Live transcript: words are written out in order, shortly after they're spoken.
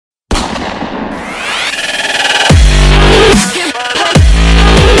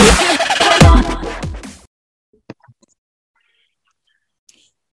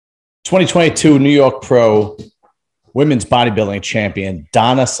2022 New York Pro Women's Bodybuilding Champion,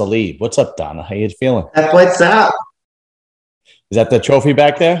 Donna Salib. What's up, Donna? How you feeling? What's up? Is that the trophy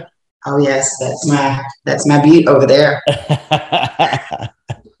back there? Oh yes, that's my beat over there.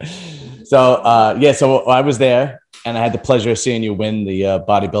 So I was there, and I had the pleasure of seeing you win the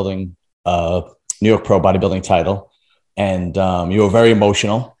bodybuilding New York Pro bodybuilding title, and you were very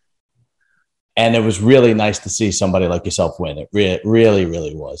emotional, and it was really nice to see somebody like yourself win. It really,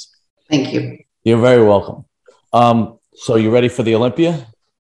 really was. Thank you. You're very welcome. So you ready for the Olympia?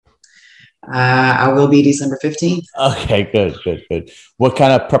 I will be December 15th. Okay, good. What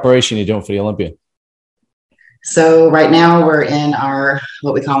kind of preparation are you doing for the Olympia? So right now we're in our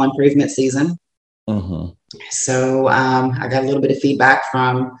what we call improvement season. Mm-hmm. So I got a little bit of feedback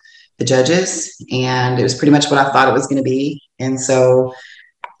from the judges, and it was pretty much what I thought it was going to be. And so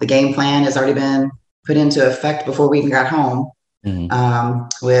the game plan has already been put into effect before we even got home.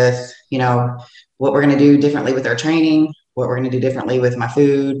 Mm-hmm. With what we're going to do differently with our training, what we're going to do differently with my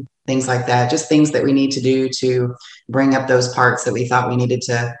food, things like that. Just things that we need to do to bring up those parts that we thought we needed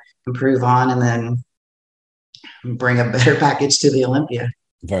to improve on, and then bring a better package to the Olympia.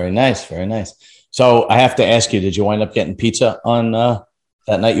 Very nice. So I have to ask you, did you wind up getting pizza on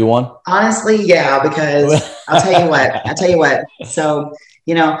that night you won? Honestly, yeah, because I'll tell you what. So,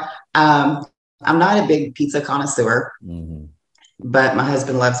 I'm not a big pizza connoisseur, mm-hmm. but my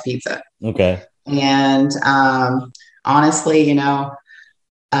husband loves pizza. Okay. And honestly,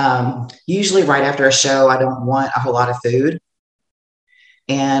 usually right after a show, I don't want a whole lot of food.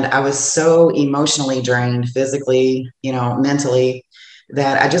 And I was so emotionally drained, physically, mentally,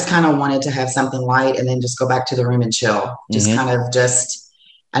 that I just kind of wanted to have something light and then just go back to the room and chill. Just mm-hmm. kind of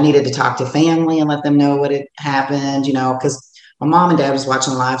I needed to talk to family and let them know what had happened, because my mom and dad was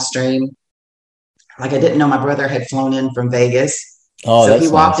watching live stream. Like, I didn't know my brother had flown in from Vegas. Oh, so he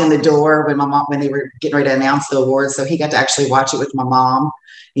walked in the door when they were getting ready to announce the awards. So he got to actually watch it with my mom,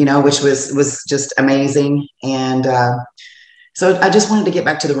 which was just amazing. And so I just wanted to get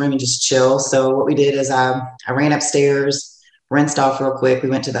back to the room and just chill. So what we did is I ran upstairs, rinsed off real quick. We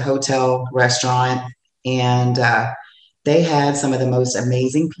went to the hotel restaurant, and they had some of the most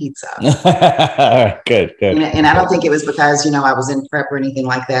amazing pizza. Good. And I don't think it was because, I was in prep or anything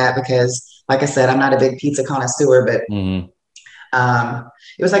like that, because like I said, I'm not a big pizza connoisseur, but mm-hmm.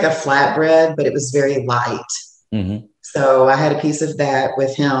 It was like a flatbread, but it was very light. Mm-hmm. So I had a piece of that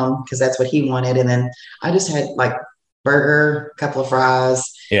with him because that's what he wanted. And then I just had like burger, a couple of fries.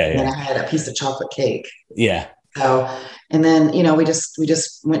 Yeah. And then I had a piece of chocolate cake. Yeah. So, and then, we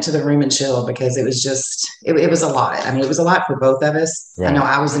just went to the room and chilled, because it was just, it was a lot. I mean, it was a lot for both of us. Right. I know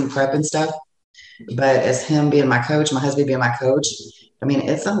I was in prep and stuff, but as him being my coach, my husband being my coach, I mean,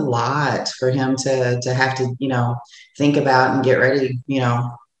 it's a lot for him to have to, think about and get ready,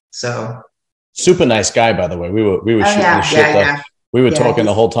 so. Super nice guy, by the way. We were shooting the shit. Yeah. We were talking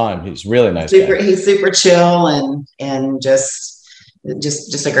the whole time. He's really nice guy. He's super chill and just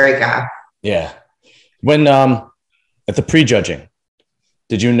a great guy. Yeah. When at the prejudging,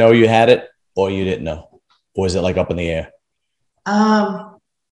 did you know you had it, or you didn't know? Or was it like up in the air? I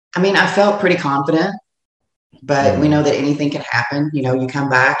mean, I felt pretty confident, but we know that anything can happen. You come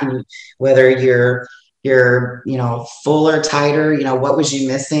back, and whether you're full or tighter, what was you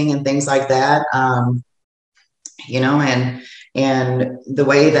missing and things like that. And the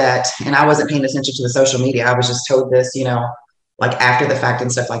way that, and I wasn't paying attention to the social media. I was just told this, like after the fact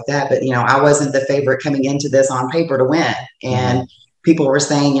and stuff like that. But, I wasn't the favorite coming into this on paper to win. And people were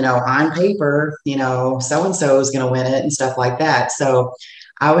saying, on paper, so-and-so is going to win it and stuff like that. So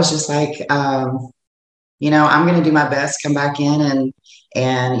I was just like, I'm going to do my best, come back in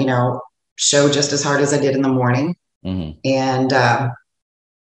and show just as hard as I did in the morning. Mm-hmm. And, I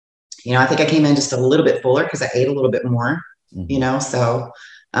think I came in just a little bit fuller because I ate a little bit more, so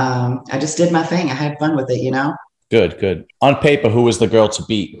I just did my thing. I had fun with it, Good. On paper, who was the girl to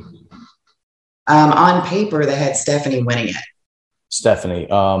beat? On paper, they had Stephanie winning it. Stephanie,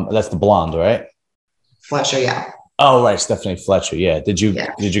 that's the blonde, right? Fletcher, yeah. Oh, right, Stephanie Fletcher. Yeah. Did you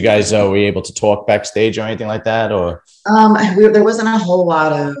guys were you able to talk backstage or anything like that, or? There wasn't a whole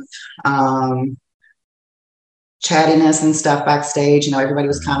lot of chattiness and stuff backstage. Everybody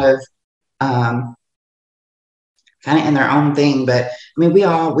was kind of in their own thing, but I mean, we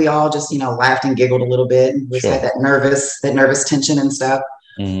all just laughed and giggled a little bit, and we had that nervous tension and stuff.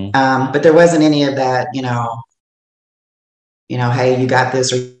 Mm-hmm. But there wasn't any of that, hey, you got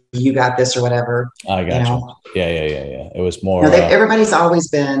this, or you got this, or whatever. I got you. Yeah. It was more. Everybody's always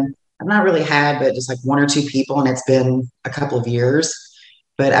been. I've not really had, but just like one or two people, and it's been a couple of years.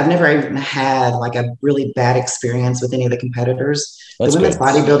 but I've never even had like a really bad experience with any of the competitors. That's the women's good.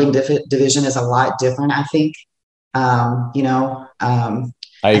 bodybuilding division is a lot different, I think. You know, I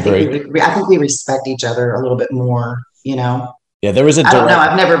agree. I think we respect each other a little bit more, you know. Yeah, there was a I don't know.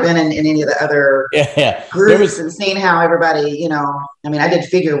 direct. I've never been in any of the other Yeah, yeah. There groups was and seen how everybody, you know, I mean, I did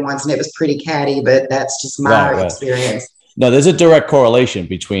figure once and it was pretty catty, but that's just right, my right. experience. No, there's a direct correlation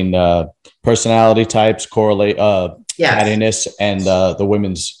between personality types, Yes. cattiness, and the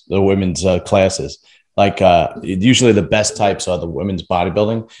women's classes. Like usually the best types are the women's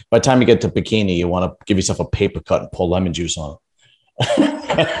bodybuilding. By the time you get to bikini, you want to give yourself a paper cut and pour lemon juice on it.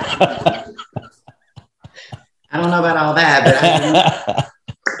 I don't know about all that,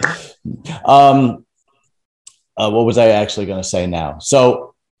 but what was I actually going to say now?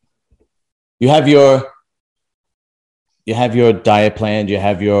 So you have your diet planned, you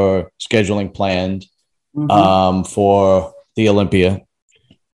have your scheduling planned for the Olympia,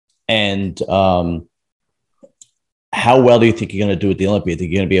 and how well do you think you're going to do at the Olympia?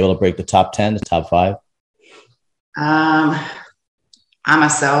 Think you're going to be able to break the top 10, the top 5? I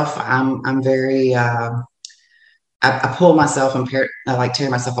myself, I'm very, I pull myself and I like tear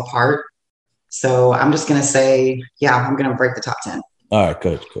myself apart. So I'm just going to say, yeah, I'm going to break the top 10. All right,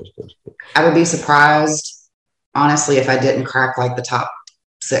 good. I would be surprised, honestly, if I didn't crack like the top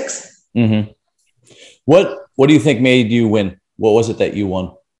 6. Mm-hmm. What do you think made you win? What was it that you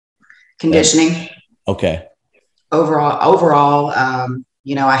won? Conditioning. Okay. Overall,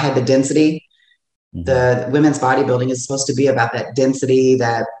 you know, I had the density. Mm-hmm. The women's bodybuilding is supposed to be about that density,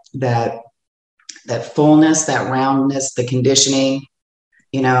 that fullness, that roundness, the conditioning.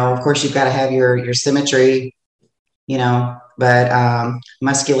 You know, of course, you've got to have your symmetry, you know, but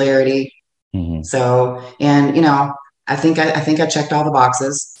muscularity. Mm-hmm. So, and you know, I think I checked all the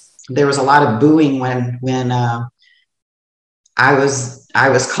boxes. There was a lot of booing when I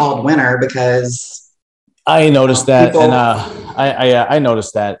was called winner because I noticed that, and I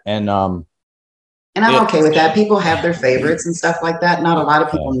noticed that, and I'm okay with that. People have their favorites and stuff like that. Not a lot of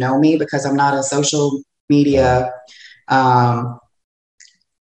people know me because I'm not a social media. You're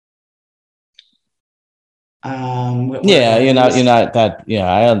not that.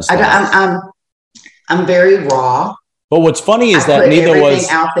 Yeah, I understand. I'm very raw. But what's funny is that neither was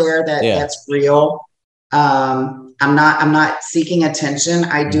out there that's real. I'm not seeking attention.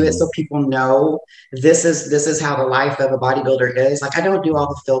 I do it so people know this is how the life of a bodybuilder is. Like I don't do all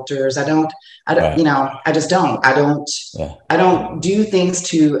the filters. I don't, you know, I just don't. I don't do things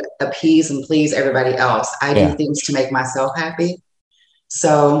to appease and please everybody else. I do things to make myself happy.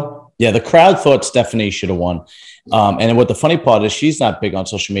 So yeah, the crowd thought Stephanie should have won. And what the funny part is, she's not big on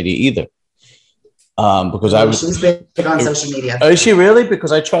social media either. Because she's big on social media. Is she really?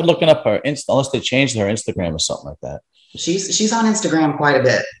 Because I tried looking up her unless they changed her Instagram or something like that. She's on Instagram quite a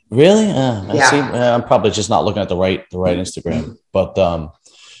bit. Really? I'm probably just not looking at the right Instagram. But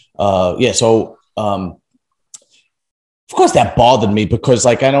So of course that bothered me because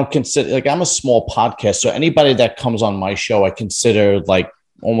like I don't consider like I'm a small podcast, so anybody that comes on my show I consider like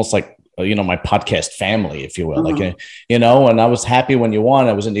almost like my podcast family, if you will. Mm-hmm. Like, and I was happy when you won.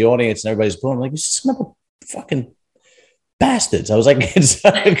 I was in the audience and everybody's booing. Like, you son of a fucking bastards. I was like, I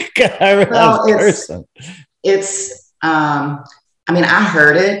mean, I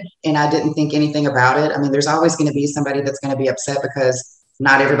heard it and I didn't think anything about it. I mean, there's always going to be somebody that's going to be upset because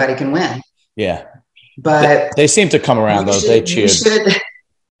not everybody can win. Yeah. But they seem to come around though. They cheered.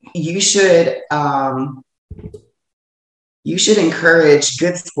 You should encourage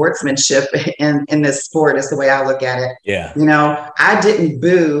good sportsmanship in this sport is the way I look at it. Yeah. I didn't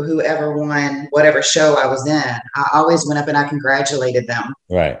boo whoever won whatever show I was in. I always went up and I congratulated them.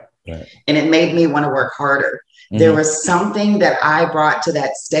 Right. And it made me want to work harder. Mm-hmm. There was something that I brought to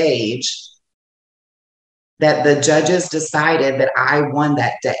that stage that the judges decided that I won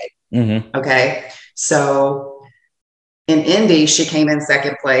that day. Mm-hmm. Okay. So in Indy, she came in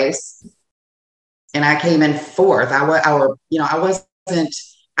second place. And I came in fourth. I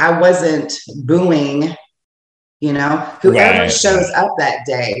wasn't booing, whoever shows up that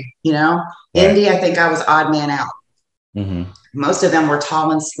day, Indy, I think I was odd man out. Mm-hmm. Most of them were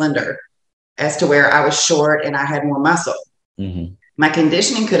tall and slender as to where I was short and I had more muscle. Mm-hmm. My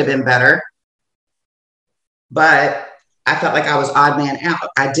conditioning could have been better, but I felt like I was odd man out.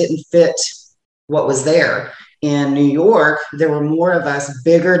 I didn't fit what was there. In New York, there were more of us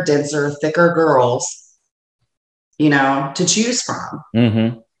bigger, denser, thicker girls, to choose from.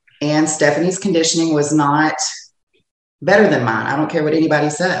 Mm-hmm. And Stephanie's conditioning was not better than mine. I don't care what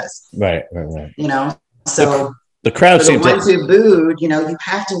anybody says. Right. So the crowd seemed the ones who booed, you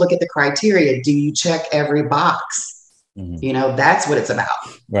have to look at the criteria. Do you check every box? You know, that's what it's about.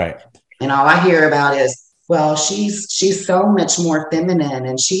 Right. And all I hear about is, well, she's so much more feminine,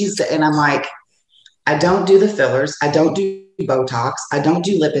 and I'm like, I don't do the fillers, I don't do Botox, I don't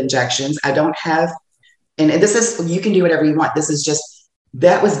do lip injections, I don't have, and this is, you can do whatever you want. This is just,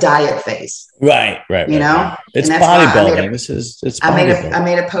 that was diet phase. Right. You know, right. It's bodybuilding. It's bodybuilding. I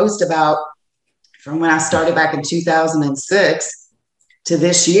made a post about, from when I started back in 2006 to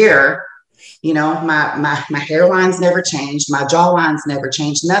this year, you know, my hairline's never changed. My jawline's never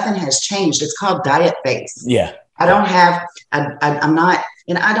changed. Nothing has changed. It's called diet phase. Yeah. I don't have, I'm not,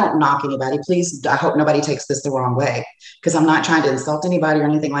 and I don't knock anybody. Please, I hope nobody takes this the wrong way, because I'm not trying to insult anybody or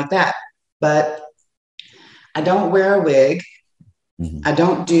anything like that. But I don't wear a wig. I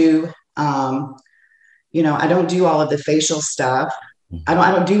don't do, you know, I don't do all of the facial stuff. I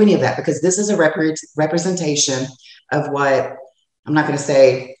don't do any of that, because this is a representation of what, I'm not going to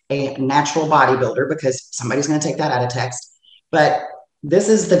say a natural bodybuilder, because somebody's going to take that out of text, but this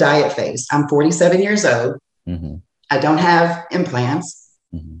is the diet phase. I'm 47 years old. I don't have implants,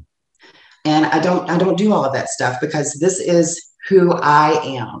 and I don't do all of that stuff, because this is who I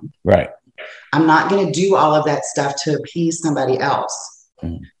am. Right. I'm not going to do all of that stuff to appease somebody else.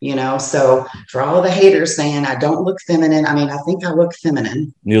 You know, so for all of the haters saying I don't look feminine, I mean, I think I look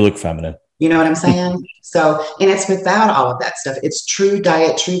feminine. You look feminine. You know what I'm saying? So, and it's without all of that stuff. It's true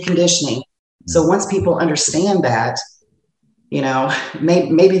diet, true conditioning. So once people understand that, you know,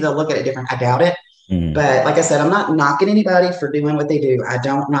 maybe they'll look at it different. I doubt it. But like I said, I'm not knocking anybody for doing what they do. I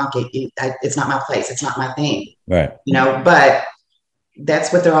don't knock it. It's not my place. It's not my thing. Right. You know, but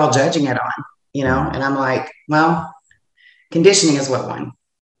that's what they're all judging it on, you know? And I'm like, well, conditioning is what won.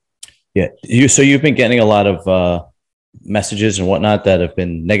 Yeah. So you've been getting a lot of messages and whatnot that have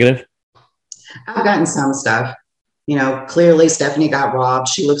been negative? I've gotten some stuff. You know, clearly Stephanie got robbed.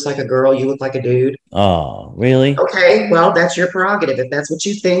 She looks like a girl. You look like a dude. Oh, really? Okay. Well, that's your prerogative. If that's what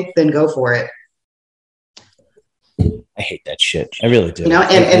you think, then go for it. I hate that shit. I really do. You know,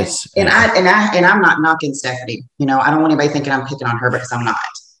 and I'm not knocking Stephanie. You know, I don't want anybody thinking I'm picking on her, because I'm not.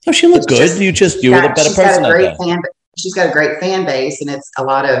 Oh, she looked good. You were the better person. She's got a great fan base, and it's a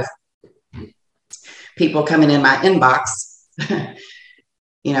lot of people coming in my inbox,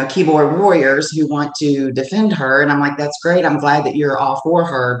 you know, keyboard warriors who want to defend her. And I'm like, that's great. I'm glad that you're all for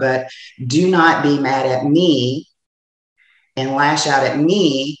her, but do not be mad at me and lash out at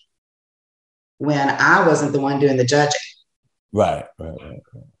me when I wasn't the one doing the judging. Right.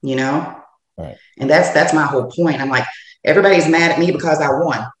 You know? Right. And that's my whole point. I'm like, everybody's mad at me because I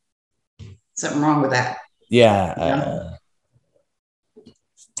won. Something wrong with that. Yeah. You know?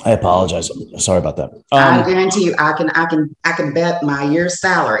 I apologize. Sorry about that. I guarantee you, I can bet my year's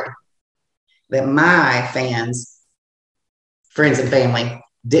salary that my fans, friends and family,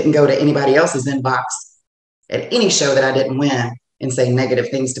 didn't go to anybody else's inbox at any show that I didn't win and say negative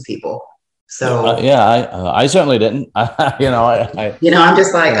things to people. So I certainly didn't. I'm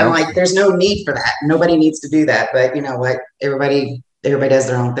just like, I'm like, there's no need for that. Nobody needs to do that. But you know what? Everybody does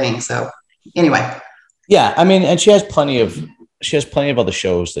their own thing. So anyway. Yeah, I mean, and she has plenty of other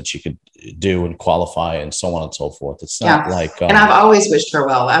shows that she could do and qualify and so on and so forth. It's not like, and I've always wished her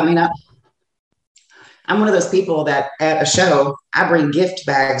well. I mean, I'm one of those people that at a show, I bring gift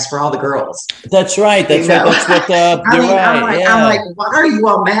bags for all the girls. That's right. That's right. That's what I'm like, why are you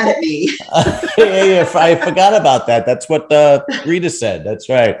all mad at me? I forgot about that. That's what Rita said. That's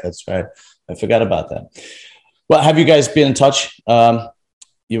right. I forgot about that. Well, have you guys been in touch,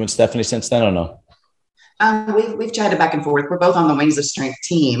 you and Stephanie, since then, or no? We've chatted back and forth. We're both on the Wings of Strength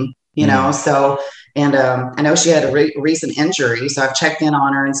team, you know, so, and I know she had a recent injury, so I've checked in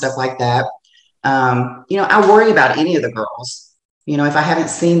on her and stuff like that. You know, I worry about any of the girls, you know, if I haven't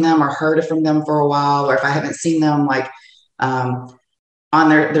seen them or heard from them for a while, or if I haven't seen them like on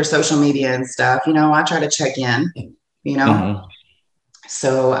their social media and stuff, you know, I try to check in, you know.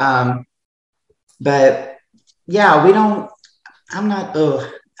 So, but yeah, I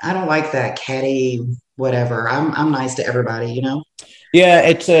don't like that catty whatever. I'm nice to everybody, you know. Yeah,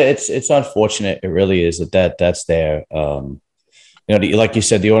 it's unfortunate. It really is that's there. You know, like you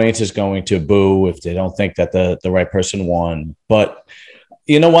said, the audience is going to boo if they don't think that the right person won. But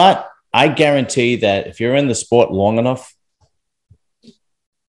you know what? I guarantee that if you're in the sport long enough,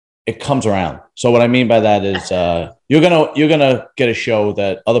 it comes around. So what I mean by that is you're gonna get a show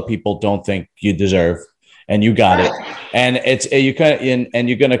that other people don't think you deserve, and you got it. And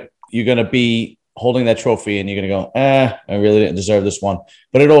you're gonna be holding that trophy, and you're gonna go, I really didn't deserve this one.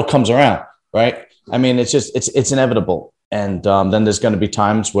 But it all comes around, right? I mean, it's inevitable. And then there's going to be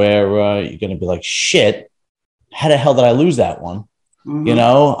times where you're going to be like, shit, how the hell did I lose that one?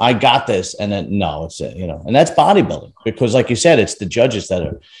 I got this. And then no, it's and that's bodybuilding, because like you said, it's the judges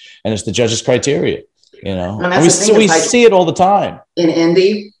and it's the judges' criteria, and we see it all the time. In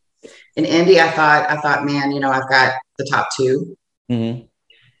Indy, I thought, man, I've got the top two. Mm-hmm.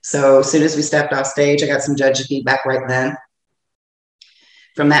 So as soon as we stepped off stage, I got some judge feedback right then.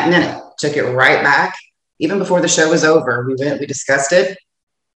 From that minute, took it right back. Even before the show was over, we discussed it,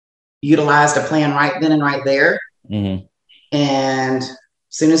 utilized a plan right then and right there. Mm-hmm. And as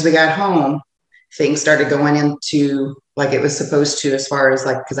soon as we got home, things started going into like it was supposed to, as far as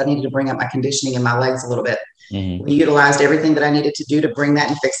because I needed to bring up my conditioning in my legs a little bit. Mm-hmm. We utilized everything that I needed to do to bring that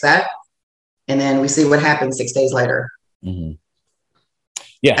and fix that. And then we see what happened 6 days later. Mm-hmm.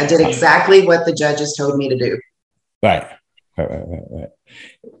 Yeah. I did exactly what the judges told me to do. Right.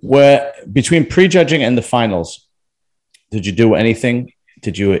 Where between prejudging and the finals, did you do anything?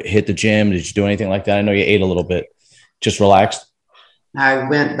 Did you hit the gym? Did you do anything like that? I know you ate a little bit. Just relaxed? I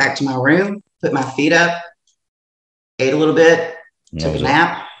went back to my room, put my feet up, ate a little bit, took a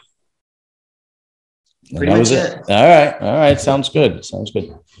nap. Pretty much it. All right. Sounds good.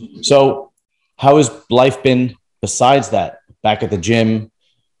 So how has life been besides that? Back at the gym,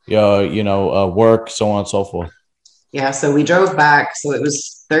 work, so on and so forth? Yeah, so we drove back. So it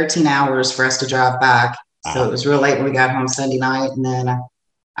was 13 hours for us to drive back. So it was real late when we got home Sunday night. And then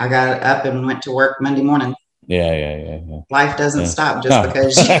I got up and went to work Monday morning. Yeah. Life doesn't stop just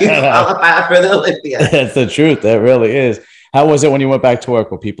because you qualify for the Olympia. That's the truth. That really is. How was it when you went back to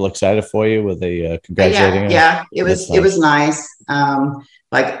work? Were people excited for you? Were they congratulating you? Yeah. It was nice. I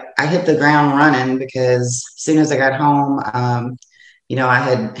hit the ground running because as soon as I got home, I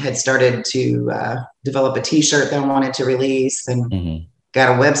had started to develop a T-shirt that I wanted to release and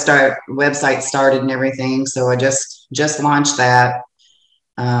got a website started and everything. So I just launched that.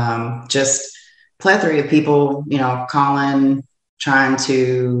 Just plethora of people, calling, trying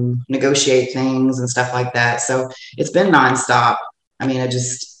to negotiate things and stuff like that. So it's been nonstop. I mean, I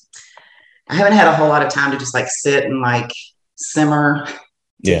haven't had a whole lot of time to just sit and simmer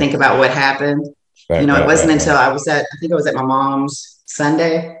to think about what happened. Right, it wasn't until I think I was at my mom's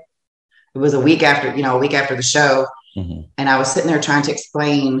Sunday. It was a week after the show. Mm-hmm. And I was sitting there trying to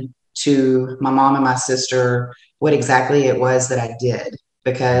explain to my mom and my sister what exactly it was that I did,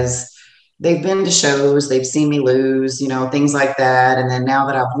 because they've been to shows, they've seen me lose, things like that. And then now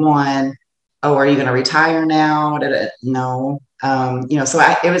that I've won, are you going to retire now? No. So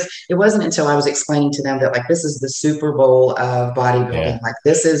it wasn't until I was explaining to them that this is the Super Bowl of bodybuilding. Yeah.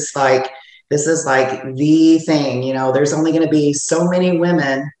 This is the thing, there's only going to be so many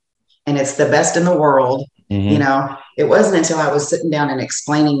women and it's the best in the world. Mm-hmm. It wasn't until I was sitting down and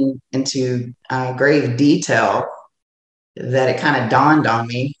explaining into grave detail that it kind of dawned on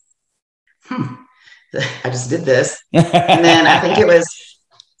me, I just did this. And then I think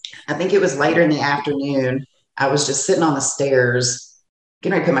it was later in the afternoon. I was just sitting on the stairs,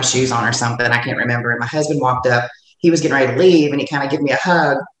 getting ready to put my shoes on or something. I can't remember. And my husband walked up. He was getting ready to leave and he kind of gave me a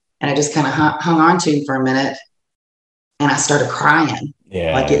hug. And I just kind of hung on to him for a minute. And I started crying.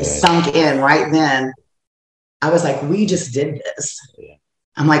 Yeah. It sunk in right then. I was like, we just did this. Yeah.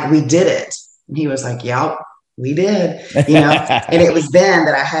 I'm like, we did it. And he was like, yep, we did, and it was then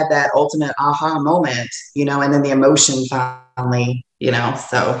that I had that ultimate aha moment, and then the emotion finally,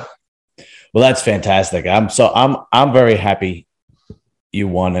 so. Well, that's fantastic. I'm very happy you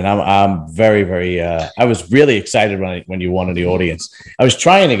won. And I'm very, very, I was really excited when you won in the audience. I was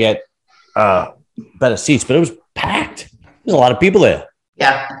trying to get better seats, but it was packed. There's a lot of people there.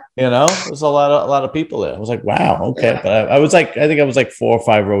 Yeah. There's a lot of people there. I was like, wow. Okay. Yeah. But I think I was 4 or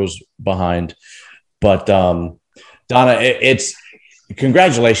 5 rows behind. But Donna, it's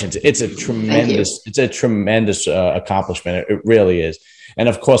congratulations. It's a tremendous accomplishment. It really is. And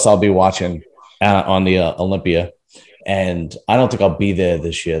of course, I'll be watching on the Olympia. And I don't think I'll be there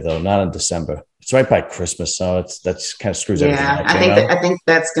this year, though. Not in December. It's right by Christmas, so that's kind of screws everything up. I think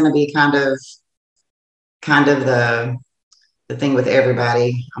that's going to be kind of the thing with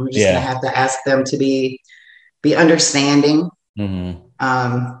everybody. I'm just going to have to ask them to be understanding.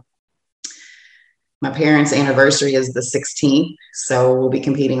 Mm-hmm. My parents' anniversary is the 16th, so we'll be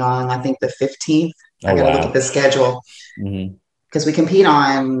competing on, I think, the 15th. I got to look at the schedule because we compete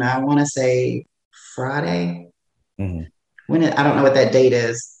on, I want to say Friday. Mm-hmm. I don't know what that date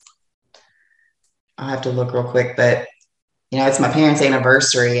is. I'll have to look real quick, but it's my parents'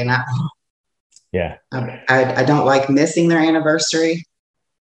 anniversary, and I don't like missing their anniversary.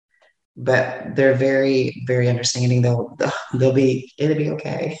 But they're very, very understanding. It'll be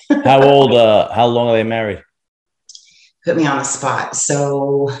okay. How long are they married? put me on the spot.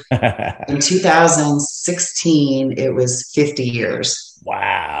 So in 2016, it was 50 years.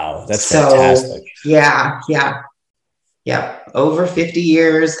 Wow, that's So fantastic. yeah, over 50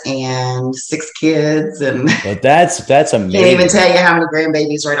 years and 6 kids, and Well, that's can't even amazing. tell you how many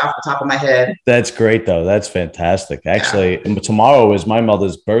grandbabies right off the top of my head. That's great, though. That's fantastic. Yeah. Actually, tomorrow is my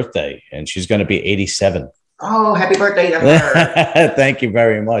mother's birthday, and she's going to be 87. Oh, happy birthday to her. Thank you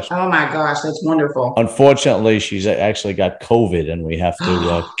very much. Oh my gosh, that's wonderful. Unfortunately, she's actually got COVID, and we have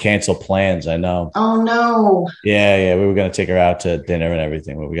to cancel plans. I know. Oh no. Yeah, we were going to take her out to dinner and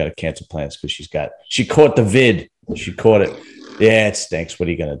everything, but we got to cancel plans because she caught the vid. She caught it. Yeah, it stinks. What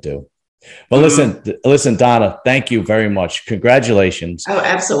are you going to do? But listen, Donna, thank you very much. Congratulations. Oh,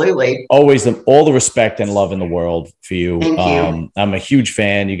 absolutely. Always all the respect and love in the world for you. Thank you. I'm a huge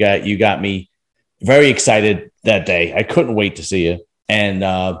fan. You got me very excited that day. I couldn't wait to see you. And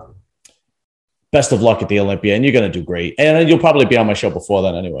best of luck at the Olympia. And you're going to do great. And you'll probably be on my show before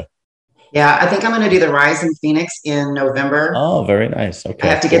then anyway. Yeah, I think I'm going to do the Rise in Phoenix in November. Oh, very nice. Okay.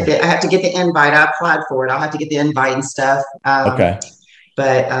 I have to get the invite. I applied for it. I'll have to get the invite and stuff. Okay.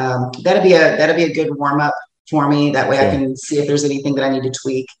 But that'll be a good warm up for me. That way I can see if there's anything that I need to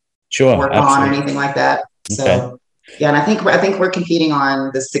tweak, work on, or anything like that. So yeah, and I think we're competing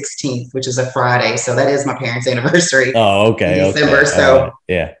on the 16th, which is a Friday. So that is my parents' anniversary. Oh, okay. In December. So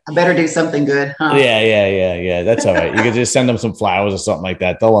yeah, I better do something good, huh? Yeah. That's all right. You could just send them some flowers or something like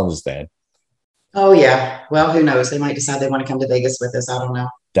that. They'll understand. Oh yeah. Well, who knows? They might decide they want to come to Vegas with us. I don't know.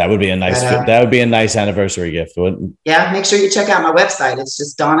 That would be a nice. That would be a nice anniversary gift, wouldn't it? Yeah. Make sure you check out my website. It's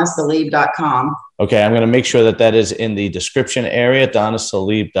just donnasalib.com. Okay, I'm going to make sure that is in the description area.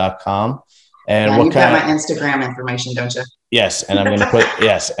 donnasalib.com. And you've got my Instagram information, don't you? Yes, and I'm going to put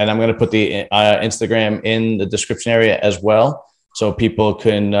the Instagram in the description area as well, so people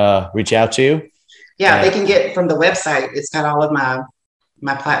can reach out to you. Yeah, they can get from the website. It's got all of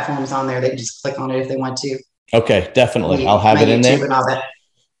my platforms on there. They can just click on it if they want to. Okay, definitely. I'll have it in there. And all that.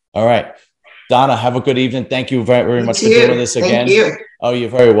 All right. Donna, have a good evening. Thank you very, very much for doing this again. Thank you. Oh, you're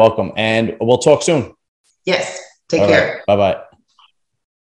very welcome. And we'll talk soon. Yes. Take care. Right. Bye-bye.